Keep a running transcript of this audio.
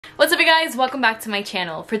What's up you guys, welcome back to my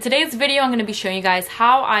channel. For today's video I'm going to be showing you guys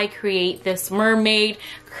how I create this mermaid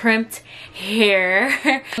crimped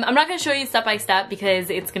hair. I'm not going to show you step by step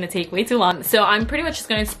because it's going to take way too long, so I'm pretty much just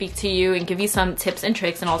going to speak to you and give you some tips and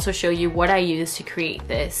tricks and also show you what I use to create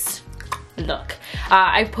this look.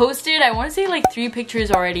 I posted, I want to say like 3 pictures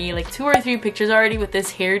already, like 2 or 3 pictures already with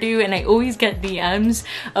this hairdo, and I always get DMs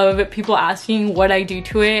of people asking what I do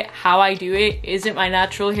to it, how I do it. Is it my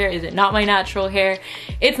natural hair? Is it not my natural hair?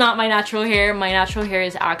 It's not my natural hair. My natural hair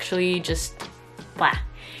is actually just blah.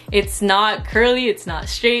 It's not curly, it's not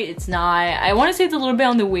straight, it's not, I want to say it's a little bit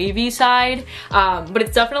on the wavy side, but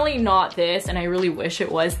it's definitely not this, and I really wish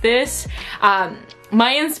it was this.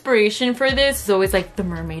 My inspiration for this is always like the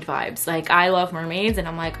mermaid vibes. Like, I love mermaids and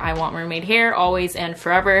I'm like, I want mermaid hair always and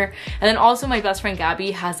forever. And then also my best friend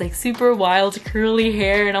Gabby has like super wild curly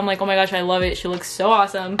hair and I'm like, oh my gosh, I love it. She looks so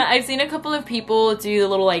awesome. I've seen a couple of people do the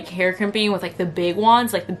little like hair crimping with like the big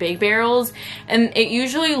ones, like the big barrels, and it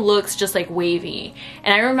usually looks just like wavy.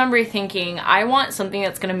 And I remember thinking, I want something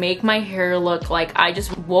that's gonna make my hair look like I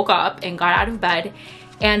just woke up and got out of bed.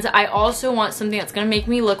 And I also want something that's gonna make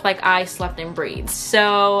me look like I slept in braids.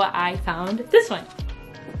 So I found this one.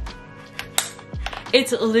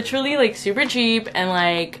 It's literally like super cheap and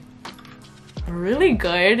like really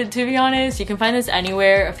good, to be honest. You can find this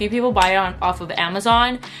anywhere. A few people buy it off of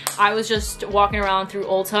Amazon. I was just walking around through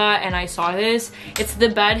Ulta and I saw this. It's the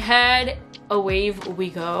bed head. A wave we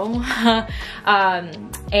go.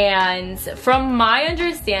 And from my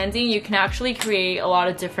understanding, you can actually create a lot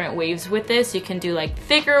of different waves with this. You can do like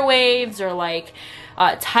thicker waves or like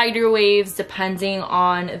tighter waves depending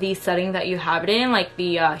on the setting that you have it in, like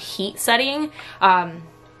the heat setting. I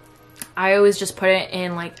always just put it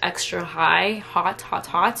in like extra high,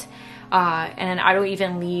 hot, and then I don't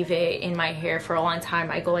even leave it in my hair for a long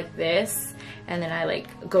time. I go like this and then I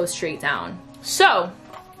like go straight down. So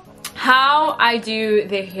how I do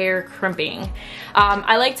the hair crimping.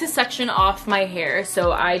 I like to section off my hair,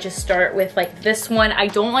 so I just start with like this one. I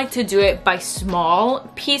don't like to do it by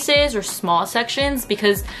small pieces or small sections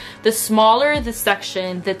because the smaller the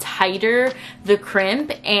section, the tighter the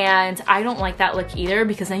crimp, and I don't like that look either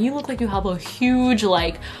because then you look like you have a huge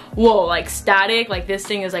like, whoa, like static, like this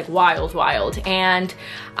thing is like wild, and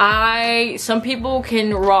some people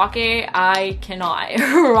can rock it, I cannot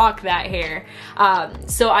rock that hair.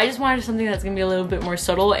 So I just wanted something that's gonna be a little bit more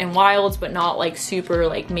subtle and wild, but not like super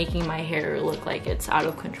like making my hair look like it's out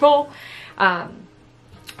of control.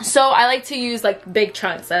 So I like to use like big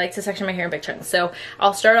chunks. I like to section my hair in big chunks. So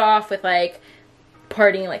I'll start off with like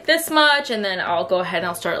parting like this much, and then I'll go ahead and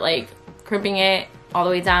I'll start like crimping it all the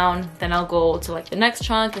way down. Then I'll go to like the next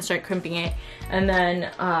chunk and start crimping it. And then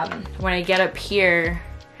when I get up here,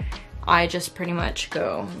 I just pretty much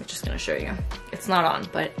go, I'm just gonna show you. It's not on,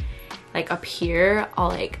 but like up here, I'll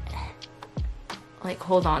like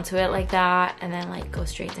hold on to it like that, and then like go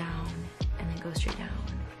straight down, and then go straight down,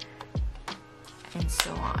 and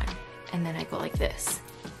so on. And then I go like this,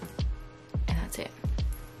 and that's it.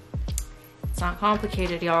 It's not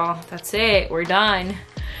complicated, y'all. That's it, we're done.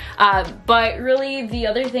 But really, the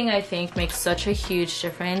other thing I think makes such a huge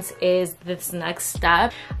difference is this next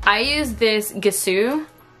step. I use this Gisou.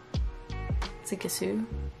 Is it Gisou?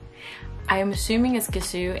 I am assuming it's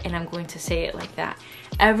Gisou, and I'm going to say it like that.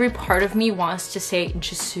 Every part of me wants to say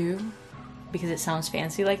Gisou because it sounds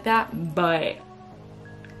fancy like that, but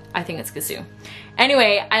I think it's Gisou.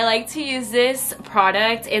 Anyway, I like to use this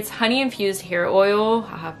product. It's honey infused hair oil.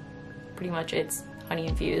 Pretty much it's honey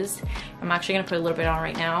infused. I'm actually gonna put a little bit on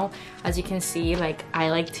right now. As you can see, like, I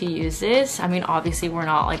like to use this. I mean, obviously we're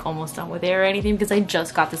not like almost done with it or anything because I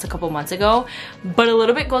just got this a couple months ago, but a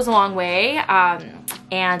little bit goes a long way.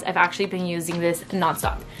 And I've actually been using this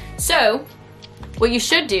nonstop. So what you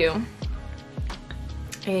should do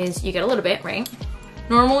is you get a little bit, right?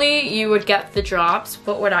 Normally you would get the drops,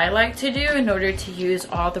 but what I like to do in order to use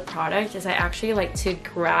all the product is I actually like to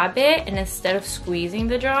grab it, and instead of squeezing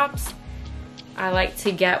the drops, I like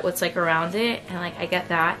to get what's like around it, and like I get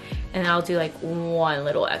that, and I'll do like one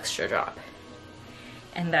little extra drop,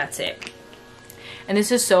 and that's it. And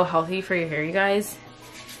this is so healthy for your hair, you guys.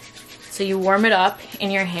 So you warm it up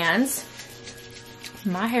in your hands.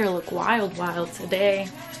 My hair look wild today.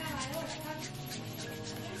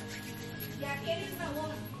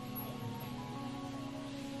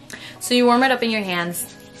 So you warm it up in your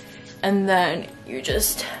hands, and then you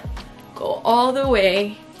just go all the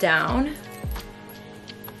way down.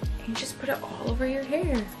 You just put it all over your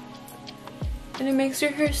hair. And it makes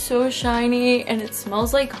your hair so shiny, and it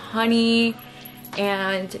smells like honey,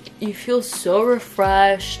 and you feel so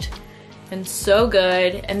refreshed and so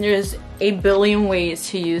good. And there's a billion ways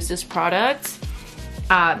to use this product.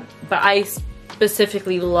 but I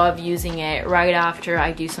specifically love using it right after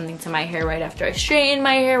I do something to my hair, right after I straighten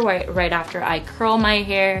my hair, right after I curl my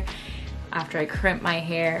hair, after I crimp my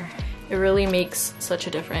hair. It really makes such a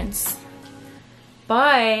difference.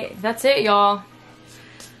 But that's it, y'all.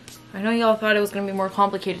 I know y'all thought it was gonna be more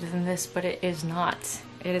complicated than this, but it is not.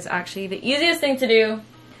 It is actually the easiest thing to do,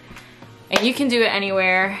 and you can do it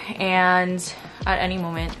anywhere and at any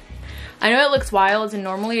moment. I know it looks wild, and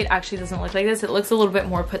normally it actually doesn't look like this. It looks a little bit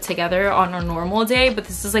more put together on a normal day, but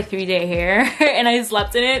this is like 3-day hair and I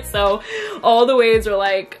slept in it, so all the waves are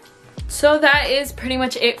like... So that is pretty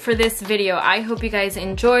much it for this video. I hope you guys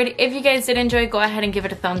enjoyed. If you guys did enjoy, go ahead and give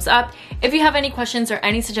it a thumbs up. If you have any questions or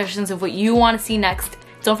any suggestions of what you want to see next,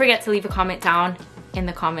 don't forget to leave a comment down in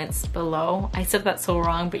the comments below. I said that so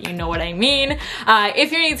wrong, but you know what I mean.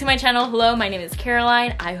 If you're new to my channel, hello, my name is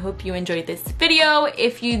Caroline. I hope you enjoyed this video.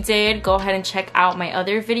 If you did, go ahead and check out my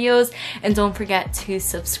other videos, and don't forget to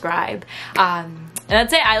subscribe. And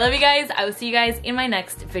that's it. I love you guys. I will see you guys in my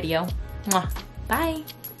next video. Mwah. Bye.